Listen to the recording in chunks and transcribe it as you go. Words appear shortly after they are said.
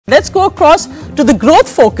Let's go across to the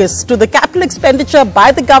growth focus, to the capital expenditure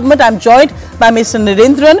by the government. I'm joined by Mr.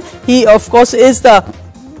 Narendran. He, of course, is the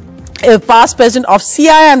past president of CI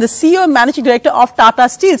and the CEO and managing director of Tata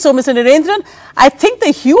Steel. So, Mr. Narendran, I think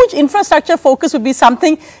the huge infrastructure focus would be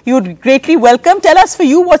something you would greatly welcome. Tell us for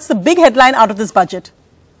you, what's the big headline out of this budget?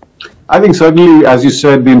 I think certainly, as you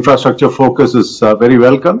said, the infrastructure focus is very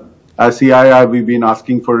welcome. As CII, we've been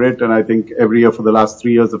asking for it, and I think every year for the last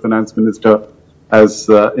 3 years, the finance minister has,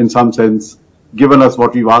 in some sense, given us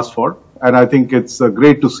what we've asked for. And I think it's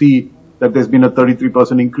great to see that there's been a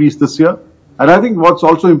 33% increase this year. And I think what's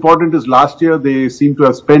also important is last year they seem to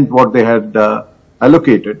have spent what they had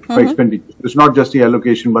allocated for expenditure. It's not just the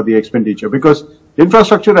allocation, but the expenditure, because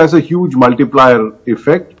infrastructure has a huge multiplier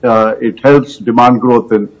effect. It helps demand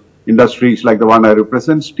growth in industries like the one I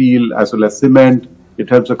represent, steel as well as cement. It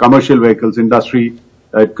helps the commercial vehicles industry.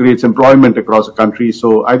 It creates employment across the country.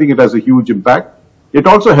 So I think it has a huge impact. It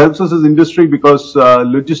also helps us as industry because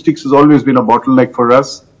logistics has always been a bottleneck for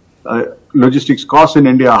us. Logistics costs in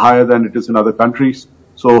India are higher than it is in other countries.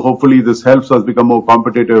 So hopefully this helps us become more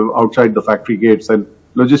competitive outside the factory gates. And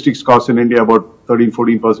logistics costs in India about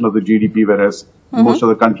 13–14% of the GDP, whereas in most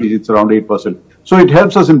other countries it's around 8%. So it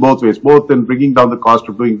helps us in both ways, both in bringing down the cost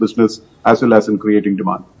of doing business as well as in creating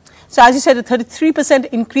demand. So as you said, a 33%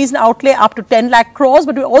 increase in outlay up to 10 lakh crores,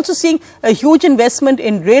 but we're also seeing a huge investment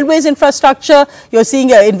in railways infrastructure. You're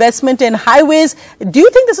seeing an investment in highways. Do you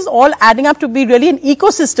think this is all adding up to be really an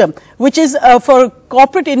ecosystem, which is for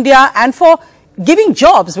corporate India and for giving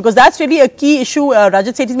jobs? Because that's really a key issue.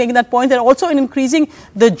 Rajat Sethi is making that point. They're also in increasing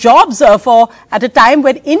the jobs at a time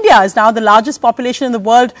when India is now the largest population in the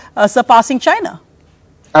world, surpassing China.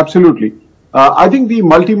 Absolutely. I think the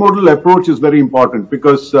multimodal approach is very important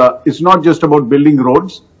because it's not just about building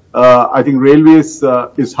roads. I think railways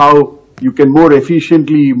is how you can more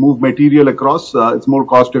efficiently move material across. It's more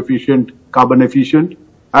cost efficient, carbon efficient.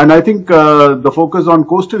 And I think the focus on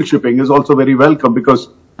coastal shipping is also very welcome because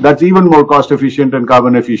that's even more cost efficient and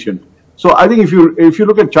carbon efficient. So I think if you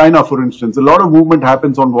look at China, for instance, a lot of movement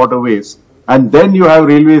happens on waterways, and then you have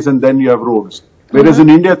railways and then you have roads. Whereas in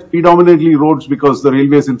India, it's predominantly roads because the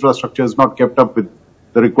railways infrastructure is not kept up with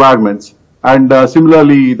the requirements. And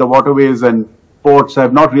similarly, the waterways and ports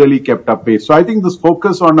have not really kept up pace. So I think this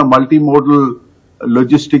focus on a multimodal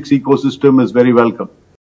logistics ecosystem is very welcome.